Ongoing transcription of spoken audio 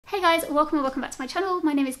Hey guys, welcome and welcome back to my channel.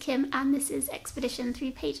 My name is Kim and this is Expedition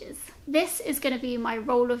 3 Pages. This is going to be my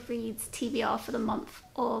Roll of Reads TBR for the month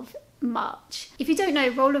of March. If you don't know,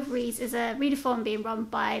 Roll of Reads is a readathon being run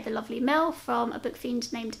by the lovely Mel from a book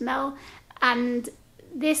fiend named Mel, and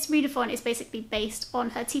this readathon is basically based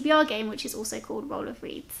on her TBR game, which is also called Roll of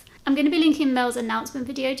Reads. I'm going to be linking Mel's announcement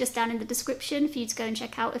video just down in the description for you to go and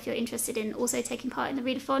check out if you're interested in also taking part in the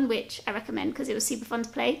readathon, which I recommend because it was super fun to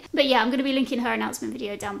play. But yeah, I'm going to be linking her announcement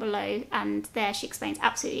video down below, and there she explains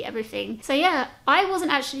absolutely everything. So yeah, I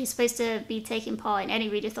wasn't actually supposed to be taking part in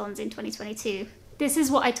any readathons in 2022. This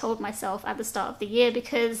is what I told myself at the start of the year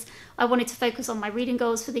because I wanted to focus on my reading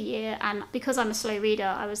goals for the year, and because I'm a slow reader,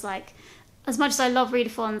 I was like, as much as I love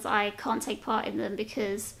readathons, I can't take part in them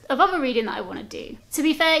because of other reading that I want to do. To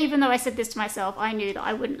be fair, even though I said this to myself, I knew that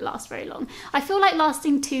I wouldn't last very long. I feel like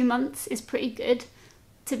lasting 2 months is pretty good,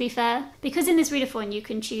 to be fair. Because in this readathon you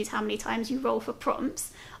can choose how many times you roll for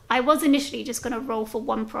prompts. I was initially just going to roll for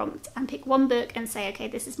one prompt and pick one book and say, okay,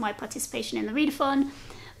 this is my participation in the readathon.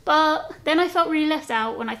 But then I felt really left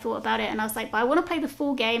out when I thought about it, and I was like, but I want to play the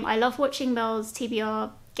full game. I love watching Mel's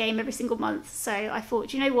TBR game every single month, so I thought,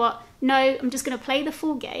 do you know what, no, I'm just going to play the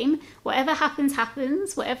full game. Whatever happens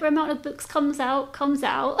happens, whatever amount of books comes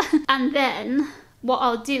out and then what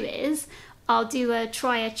I'll do is I'll do a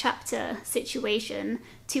try a chapter situation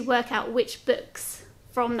to work out which books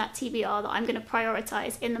from that TBR that I'm going to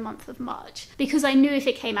prioritise in the month of March, because I knew if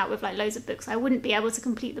it came out with like loads of books I wouldn't be able to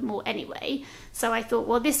complete them all anyway. So I thought,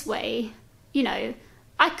 well, this way, you know,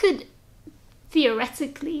 I could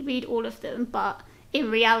theoretically read all of them, but in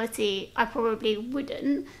reality I probably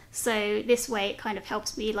wouldn't. So this way it kind of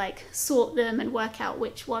helps me like sort them and work out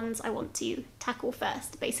which ones I want to tackle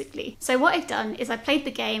first, basically. So what I've done is I played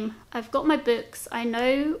the game, I've got my books, I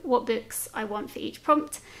know what books I want for each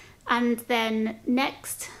prompt, and then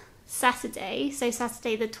next Saturday, so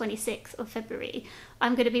Saturday the 26th of February,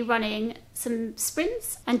 I'm going to be running some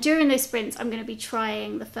sprints, and during those sprints I'm going to be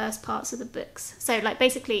trying the first parts of the books. So like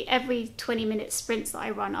basically every 20-minute sprints that I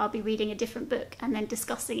run, I'll be reading a different book and then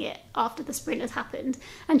discussing it after the sprint has happened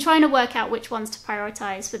and trying to work out which ones to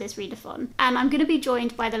prioritise for this readathon. And I'm going to be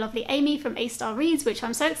joined by the lovely Amy from AStar Reads, which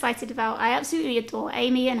I'm so excited about. I absolutely adore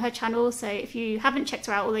Amy and her channel, so if you haven't checked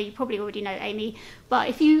her out, although you probably already know Amy, but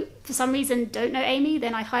if you for some reason don't know Amy,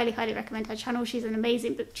 then I highly recommend her channel. She's an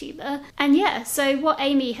amazing booktuber. And yeah, so what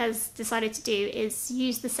Amy has decided to do is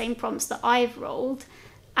use the same prompts that I've rolled,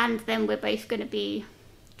 and then we're both going to be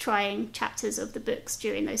trying chapters of the books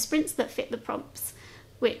during those sprints that fit the prompts,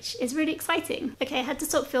 which is really exciting. Okay, I had to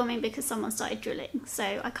stop filming because someone started drilling,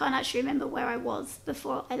 so I can't actually remember where I was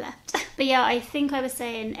before I left. But yeah, I think I was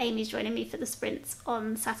saying Amy's joining me for the sprints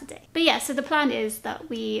on Saturday. But yeah, so the plan is that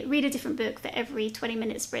we read a different book for every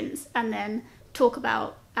 20-minute sprints and then talk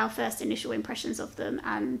about our first initial impressions of them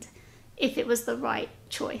and if it was the right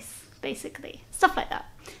choice, basically. Stuff like that.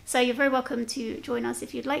 So you're very welcome to join us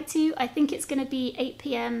if you'd like to. I think it's going to be 8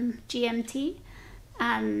 PM GMT.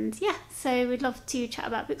 And yeah, so we'd love to chat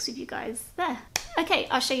about books with you guys there. Okay,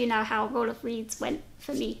 I'll show you now how Roll of Reads went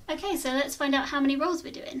for me. Okay, so let's find out how many rolls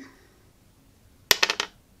we're doing.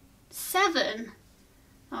 7!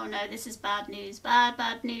 Oh no, this is bad news.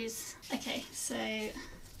 Bad news. Okay, so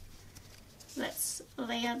let's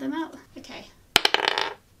layer them out. Okay.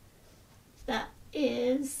 That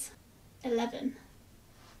is 11.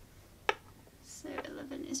 So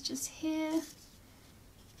 11 is just here.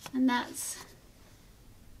 And that's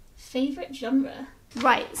favourite genre.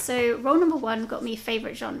 Right, so roll number 1 got me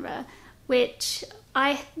favourite genre, which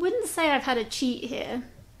I wouldn't say I've had a cheat here,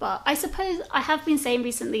 but I suppose I have been saying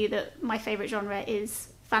recently that my favourite genre is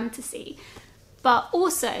fantasy, but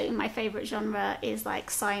also my favourite genre is like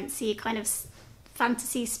sciencey kind of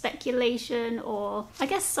fantasy speculation, or I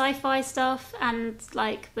guess sci-fi stuff, and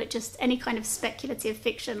like, but just any kind of speculative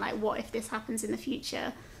fiction, like what if this happens in the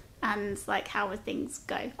future and like how would things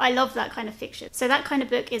go. I love that kind of fiction. So that kind of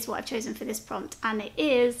book is what I've chosen for this prompt, and it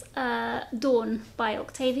is Dawn by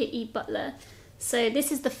Octavia E. Butler. So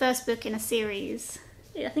this is the first book in a series,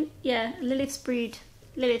 I think, yeah, Lilith's Brood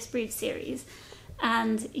series.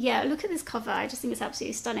 And yeah, look at this cover, I just think it's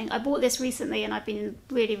absolutely stunning. I bought this recently and I've been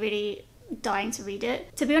really dying to read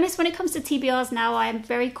it. To be honest, when it comes to TBRs now, I am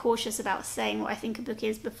very cautious about saying what I think a book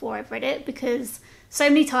is before I've read it, because so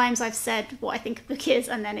many times I've said what I think a book is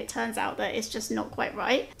and then it turns out that it's just not quite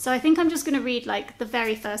right. So I think I'm just going to read like the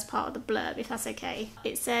very first part of the blurb, if that's okay.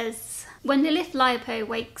 It says, when Lilith Liopo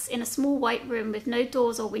wakes in a small white room with no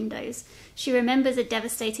doors or windows, she remembers a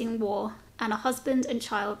devastating war and a husband and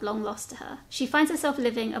child long lost to her. She finds herself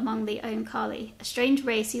living among the Oankali, a strange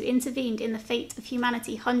race who intervened in the fate of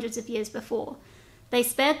humanity hundreds of years before. They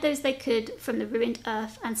spared those they could from the ruined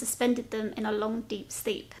earth and suspended them in a long, deep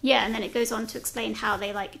sleep. Yeah, and then it goes on to explain how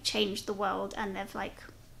they like changed the world and they've like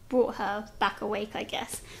brought her back awake, I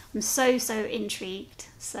guess. I'm so intrigued.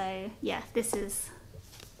 So yeah, this is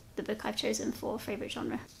the book I've chosen for favourite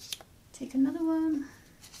genre. Take another one.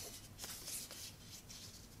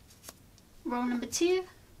 Roll number 2.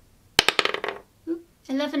 Oop,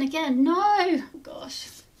 11 again. No! Oh, gosh.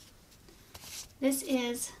 This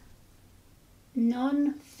is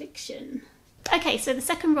non-fiction. Okay, so the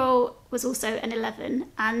second roll was also an 11,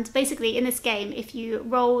 and basically in this game, if you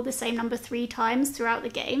roll the same number 3 times throughout the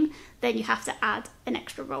game, then you have to add an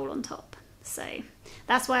extra roll on top. So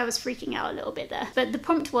that's why I was freaking out a little bit there. But the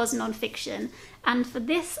prompt was non-fiction, and for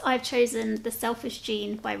this I've chosen The Selfish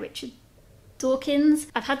Gene by Richard Dawkins.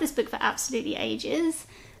 I've had this book for absolutely ages,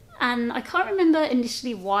 and I can't remember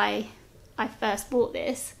initially why I first bought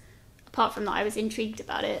this, apart from that I was intrigued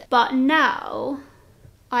about it. But now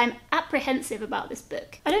I'm apprehensive about this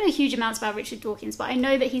book. I don't know huge amounts about Richard Dawkins, but I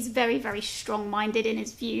know that he's very strong-minded in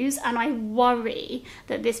his views, and I worry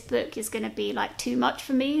that this book is going to be like too much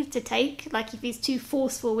for me to take, like if he's too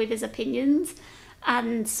forceful with his opinions.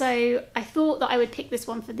 And so I thought that I would pick this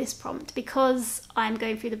one for this prompt because I'm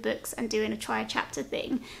going through the books and doing a try a chapter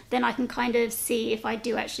thing. Then I can kind of see if I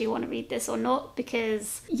do actually want to read this or not,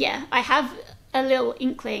 because yeah, I have a little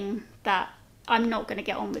inkling that I'm not going to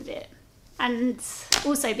get on with it. And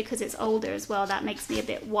also because it's older as well, that makes me a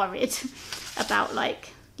bit worried about, like,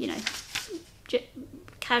 you know,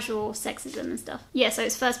 casual sexism and stuff. Yeah, so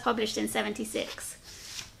it's first published in 1976.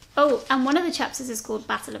 Oh, and one of the chapters is called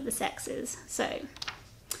Battle of the Sexes. So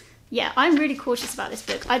yeah, I'm really cautious about this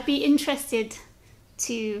book. I'd be interested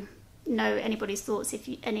to know anybody's thoughts if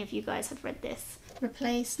any of you guys have read this.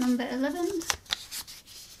 Replace number 11.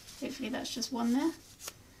 Hopefully that's just one there.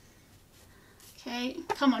 Okay,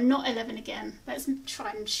 come on, not 11 again. Let's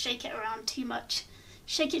try and shake it around too much.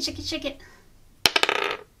 Shake it, shake it, shake it.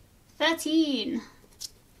 13.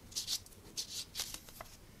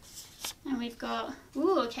 And we've got,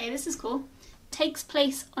 ooh, okay, this is cool. Takes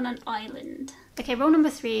place on an island. Okay, roll number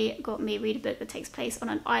 3 got me read a book that takes place on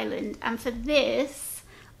an island. And for this,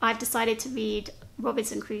 I've decided to read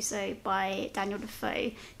Robinson Crusoe by Daniel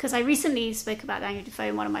Defoe, because I recently spoke about Daniel Defoe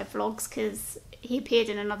in one of my vlogs because he appeared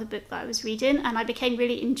in another book that I was reading, and I became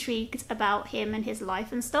really intrigued about him and his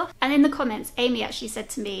life and stuff. And in the comments, Amy actually said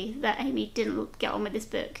to me that Amy didn't get on with this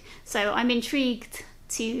book, so I'm intrigued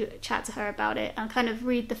to chat to her about it and kind of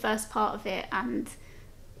read the first part of it and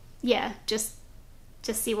yeah, just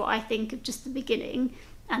see what I think of just the beginning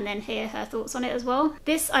and then hear her thoughts on it as well.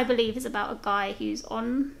 This, I believe, is about a guy who's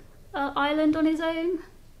on an island on his own.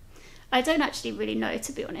 I don't actually really know,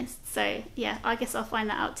 to be honest, so yeah, I guess I'll find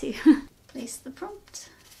that out too. Place the prompt.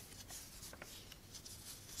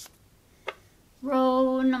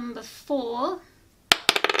 Roll number 4.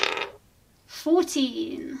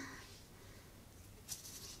 14.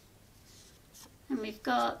 And we've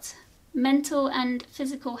got mental and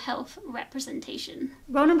physical health representation.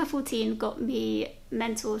 Roll number 14 got me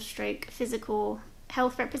mental stroke physical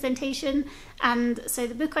health representation, and so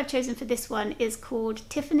the book I've chosen for this one is called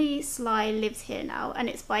Tiffany Sly Lives Here Now, and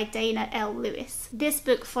it's by Dana L. Lewis. This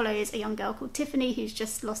book follows a young girl called Tiffany who's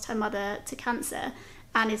just lost her mother to cancer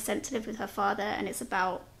and is sent to live with her father, and it's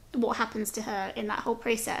about what happens to her in that whole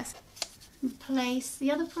process. Place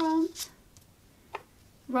the other prompt.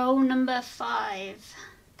 Roll number 5.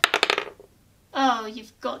 Oh,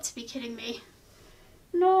 you've got to be kidding me.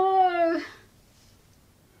 No!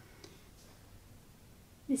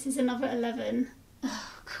 This is another 11.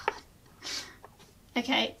 Oh, God.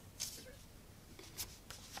 Okay.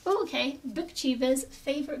 Oh, okay. Booktuber's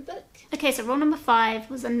favourite book. Okay, so roll number 5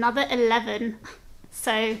 was another 11.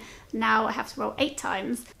 So now I have to roll 8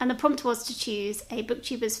 times. And the prompt was to choose a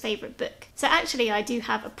booktuber's favourite book. So actually I do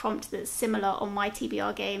have a prompt that's similar on my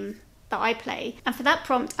TBR game that I play. And for that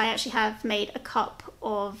prompt, I actually have made a cup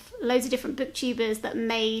of loads of different booktubers that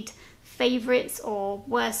made favourites or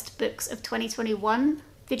worst books of 2021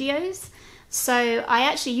 videos. So I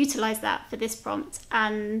actually utilised that for this prompt,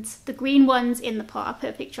 and the green ones in the pot, I'll put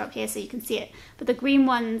a picture up here so you can see it, but the green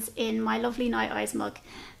ones in my lovely Night Eyes mug,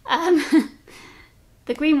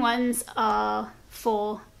 the green ones are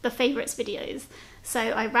for the favourites videos. So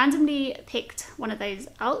I randomly picked one of those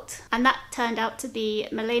out, and that turned out to be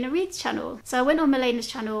Milena Reads' channel. So I went on Milena's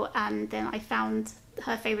channel and then I found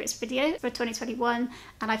her favourites video for 2021,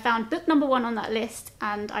 and I found book number 1 on that list,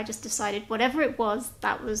 and I just decided whatever it was,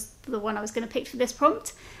 that was the one I was going to pick for this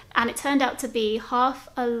prompt, and it turned out to be Half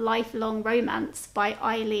a Lifelong Romance by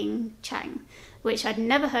Eileen Chang, which I'd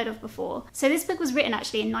never heard of before. So this book was written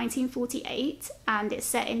actually in 1948, and it's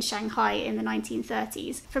set in Shanghai in the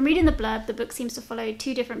 1930s. From reading the blurb, the book seems to follow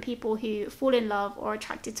two different people who fall in love or are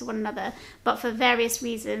attracted to one another, but for various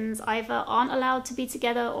reasons either aren't allowed to be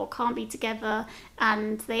together or can't be together,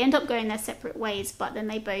 and they end up going their separate ways, but then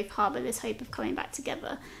they both harbour this hope of coming back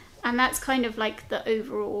together. And that's kind of like the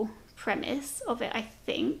overall premise of it, I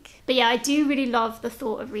think. But yeah, I do really love the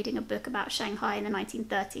thought of reading a book about Shanghai in the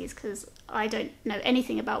 1930s, because I don't know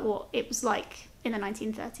anything about what it was like in the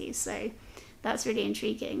 1930s, so that's really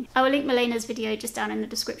intriguing. I will link Milena's video just down in the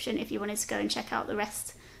description if you wanted to go and check out the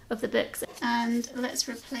rest of the books. And let's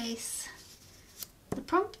replace the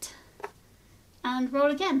prompt and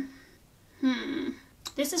roll again.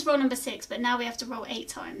 This is roll number 6, but now we have to roll 8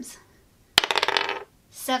 times.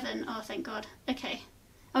 7, oh thank God, okay.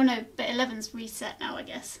 Oh no, but 11's reset now, I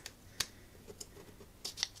guess.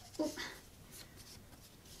 Ooh.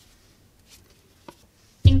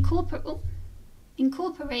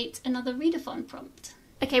 Incorporate another readathon prompt.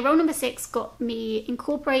 Okay, roll number 6 got me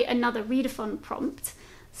incorporate another readathon prompt.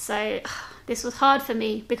 So this was hard for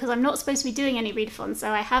me because I'm not supposed to be doing any readathons,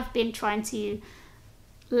 so I have been trying to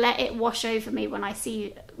let it wash over me when I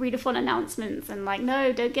see readathon announcements and like,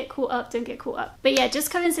 no, don't get caught up, don't get caught up. But yeah, just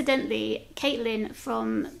coincidentally, Caitlin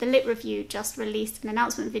from the Lit Review just released an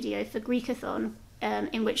announcement video for Readathon,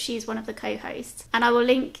 in which she's one of the co-hosts. And I will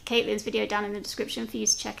link Caitlin's video down in the description for you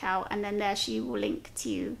to check out, and then there she will link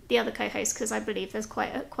to the other co-hosts, because I believe there's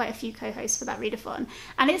quite a few co-hosts for that readathon.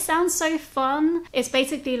 And it sounds so fun. It's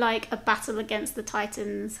basically like a battle against the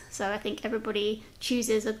Titans. So I think everybody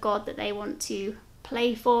chooses a god that they want to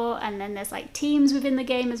play for, and then there's like teams within the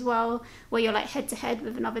game as well, where you're like head to head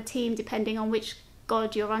with another team depending on which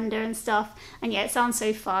god you're under and stuff. And yeah, it sounds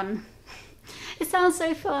so fun. It sounds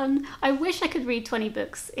so fun. I wish I could read 20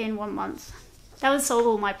 books in 1 month. That would solve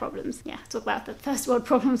all my problems. Yeah, talk about the first world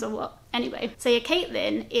problems or what. Anyway, so yeah,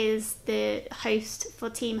 Caitlin is the host for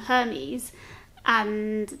Team Hermes,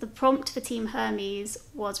 and the prompt for Team Hermes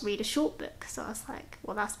was read a short book. So I was like,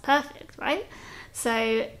 well, that's perfect, right?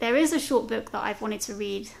 So there is a short book that I've wanted to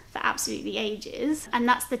read for absolutely ages, and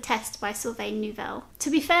that's The Test by Sylvain Nouvel. To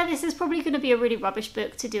be fair, this is probably going to be a really rubbish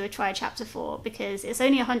book to do a try chapter for, because it's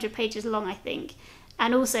only 100 pages long, I think.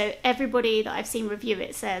 And also, everybody that I've seen review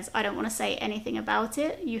it says, I don't want to say anything about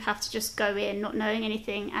it. You have to just go in not knowing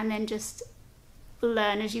anything and then just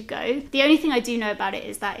learn as you go. The only thing I do know about it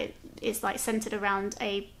is that it is like centered around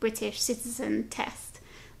a British citizen test.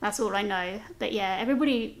 That's all I know. But yeah,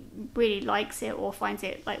 everybody really likes it or finds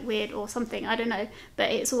it like weird or something, I don't know, but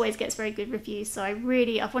it always gets very good reviews. So I've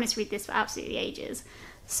wanted to read this for absolutely ages.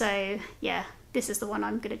 So yeah, this is the one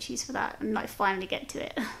I'm going to choose for that and like finally get to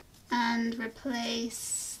it. And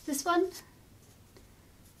replace this one.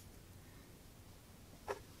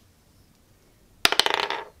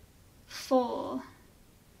 Four.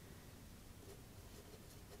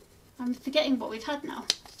 I'm forgetting what we've had now,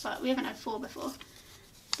 but we haven't had 4 before.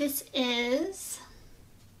 This is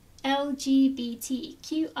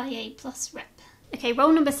LGBTQIA+ rep. Okay,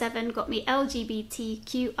 roll number 7 got me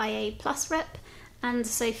LGBTQIA+ rep, and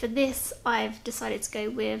so for this I've decided to go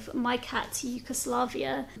with My Cat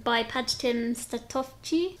Yugoslavia by Pajtim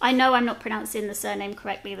Statovci. I know I'm not pronouncing the surname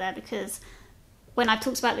correctly there, because when I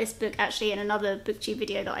talked about this book actually in another booktube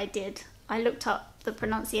video that I did, I looked up the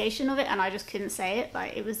pronunciation of it and I just couldn't say it.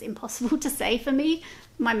 Like, it was impossible to say for me.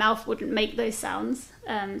 My mouth wouldn't make those sounds.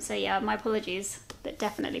 So yeah, my apologies, but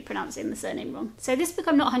definitely pronouncing the surname wrong. So this book,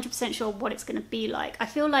 I'm not 100% sure what it's going to be like. I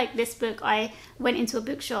feel like this book, I went into a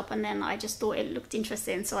bookshop and then I just thought it looked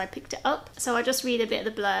interesting, so I picked it up. So I'll just read a bit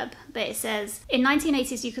of the blurb, but it says, in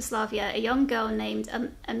 1980s Yugoslavia, a young girl named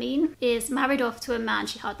Amin is married off to a man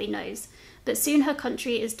she hardly knows. But soon her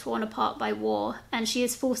country is torn apart by war, and she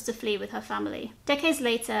is forced to flee with her family. Decades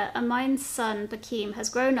later, Amin's son, Bakim, has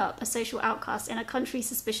grown up a social outcast in a country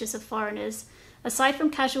suspicious of foreigners. Aside from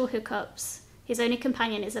casual hookups, his only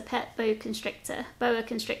companion is a pet boa constrictor,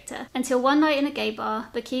 until one night in a gay bar,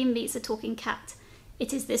 Bakim meets a talking cat.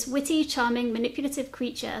 It is this witty, charming, manipulative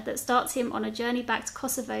creature that starts him on a journey back to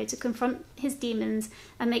Kosovo to confront his demons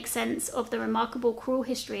and make sense of the remarkable cruel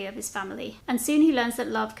history of his family. And soon he learns that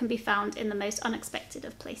love can be found in the most unexpected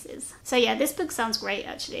of places. So yeah, this book sounds great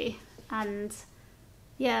actually. And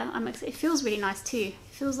yeah, it feels really nice too. It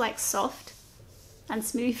feels like soft and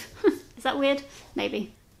smooth. Is that weird?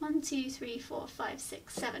 Maybe. 1, 2, 3, 4, 5,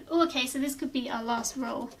 6, 7. Oh, okay, so this could be our last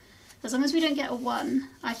roll. As long as we don't get a 1,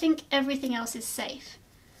 I think everything else is safe.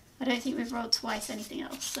 I don't think we've rolled twice anything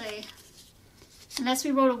else, so unless we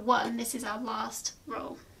roll a 1, this is our last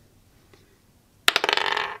roll.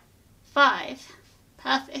 5.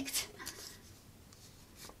 Perfect.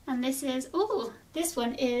 And this is, oh, this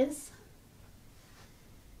one is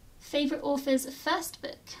favourite author's first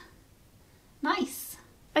book. Nice.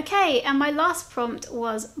 Okay, and my last prompt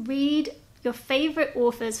was read your favourite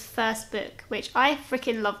author's first book, which I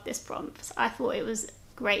freaking loved this prompt. I thought it was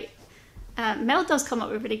great. Mel does come up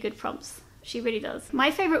with really good prompts. She really does. My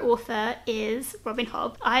favourite author is Robin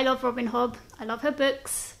Hobb. I love Robin Hobb. I love her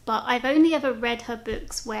books, but I've only ever read her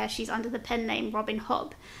books where she's under the pen name Robin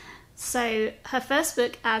Hobb. So her first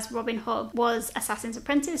book as Robin Hobb was Assassin's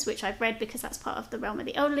Apprentice, which I've read because that's part of the Realm of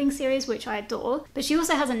the Elderling series, which I adore. But she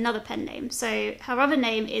also has another pen name. So her other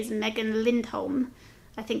name is Megan Lindholm,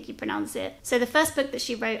 I think you pronounce it. So the first book that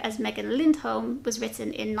she wrote as Megan Lindholm was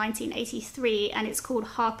written in 1983 and it's called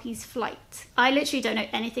Harpy's Flight. I literally don't know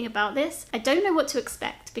anything about this. I don't know what to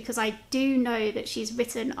expect because I do know that she's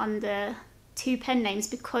written under 2 pen names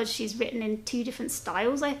because she's written in 2 different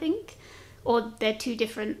styles, I think. Or they're 2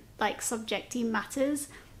 different like subject-y matters.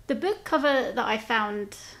 The book cover that I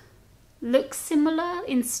found looks similar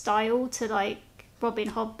in style to like Robin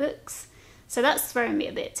Hobb books. So that's throwing me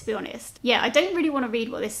a bit, to be honest. Yeah, I don't really want to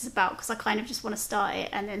read what this is about because I kind of just want to start it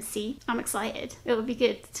and then see. I'm excited. It would be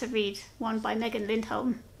good to read one by Megan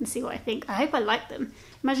Lindholm and see what I think. I hope I like them.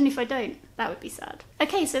 Imagine if I don't. That would be sad.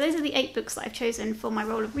 Okay, so those are the 8 books that I've chosen for my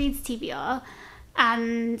Roll of Reads TBR.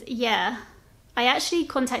 And yeah, I actually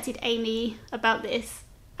contacted Amy about this,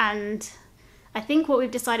 and I think what we've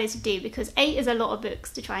decided to do, because 8 is a lot of books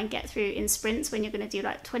to try and get through in sprints when you're going to do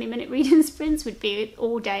like 20-minute reading sprints, would be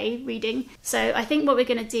all day reading. So I think what we're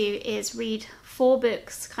going to do is read 4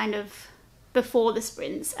 books kind of before the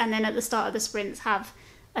sprints, and then at the start of the sprints have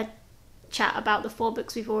a chat about the 4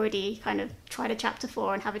 books we've already kind of tried a chapter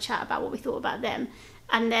for and have a chat about what we thought about them,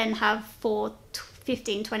 and then have 4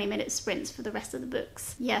 15-20-minute sprints for the rest of the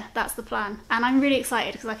books. Yeah, that's the plan. And I'm really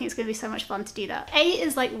excited because I think it's going to be so much fun to do that. 8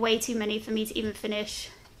 is like way too many for me to even finish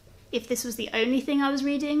if this was the only thing I was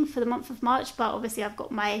reading for the month of March, but obviously I've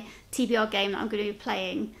got my TBR game that I'm going to be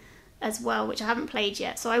playing as well, which I haven't played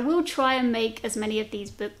yet. So I will try and make as many of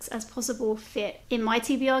these books as possible fit in my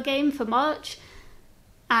TBR game for March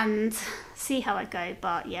and see how I go.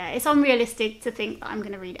 But yeah, it's unrealistic to think that I'm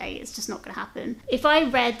going to read 8. It's just not going to happen. If I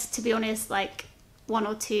read, to be honest, like 1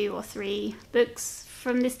 or 2 or 3 books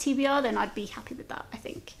from this TBR, then I'd be happy with that, I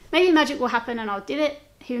think. Maybe magic will happen and I'll do it,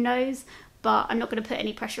 who knows, but I'm not going to put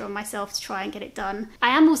any pressure on myself to try and get it done.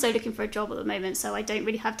 I am also looking for a job at the moment, so I don't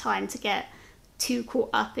really have time to get too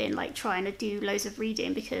caught up in like trying to do loads of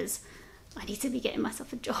reading because I need to be getting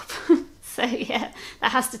myself a job. So yeah,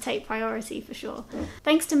 that has to take priority for sure.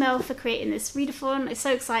 Thanks to Mel for creating this readathon. It's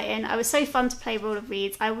so exciting. It was so fun to play Roll of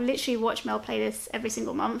Reads. I will literally watch Mel play this every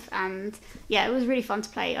single month, and yeah, it was really fun to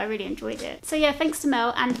play. I really enjoyed it. So yeah, thanks to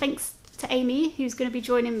Mel, and thanks to Amy, who's going to be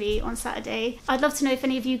joining me on Saturday. I'd love to know if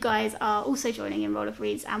any of you guys are also joining in Roll of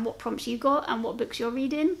Reads and what prompts you got and what books you're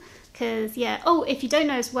reading. Because yeah, oh, if you don't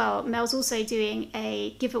know as well, Mel's also doing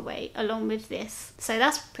a giveaway along with this, so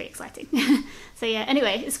that's pretty exciting. So yeah,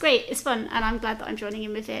 anyway, it's great, it's fun, and I'm glad that I'm joining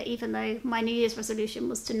in with it, even though my New Year's resolution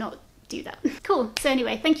was to not do that. Cool. So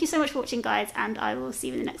anyway, thank you so much for watching, guys, and I will see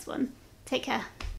you in the next one. Take care.